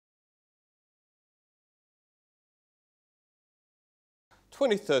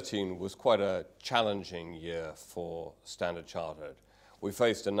2013 was quite a challenging year for Standard Chartered. We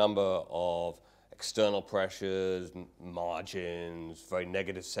faced a number of external pressures, margins, very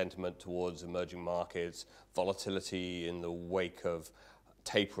negative sentiment towards emerging markets, volatility in the wake of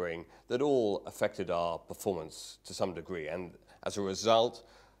tapering that all affected our performance to some degree. And as a result,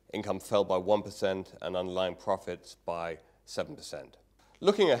 income fell by 1% and underlying profits by 7%.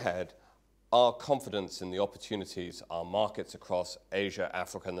 Looking ahead, our confidence in the opportunities our markets across Asia,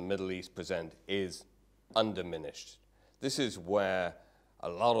 Africa, and the Middle East present is undiminished. This is where a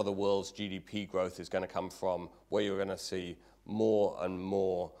lot of the world's GDP growth is going to come from, where you're going to see more and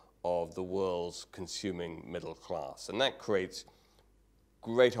more of the world's consuming middle class. And that creates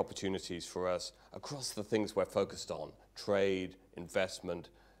great opportunities for us across the things we're focused on: trade,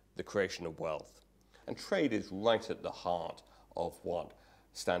 investment, the creation of wealth. And trade is right at the heart of what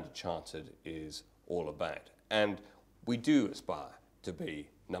Standard Chartered is all about. And we do aspire to be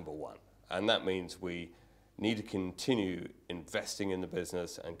number one. And that means we need to continue investing in the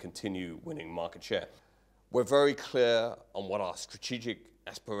business and continue winning market share. We're very clear on what our strategic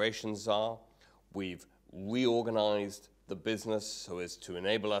aspirations are. We've reorganized the business so as to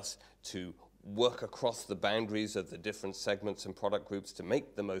enable us to work across the boundaries of the different segments and product groups to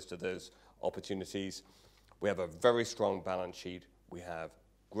make the most of those opportunities. We have a very strong balance sheet. We have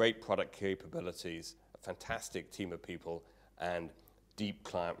great product capabilities, a fantastic team of people, and deep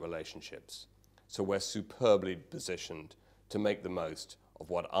client relationships. So we're superbly positioned to make the most of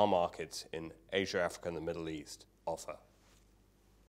what our markets in Asia, Africa, and the Middle East offer.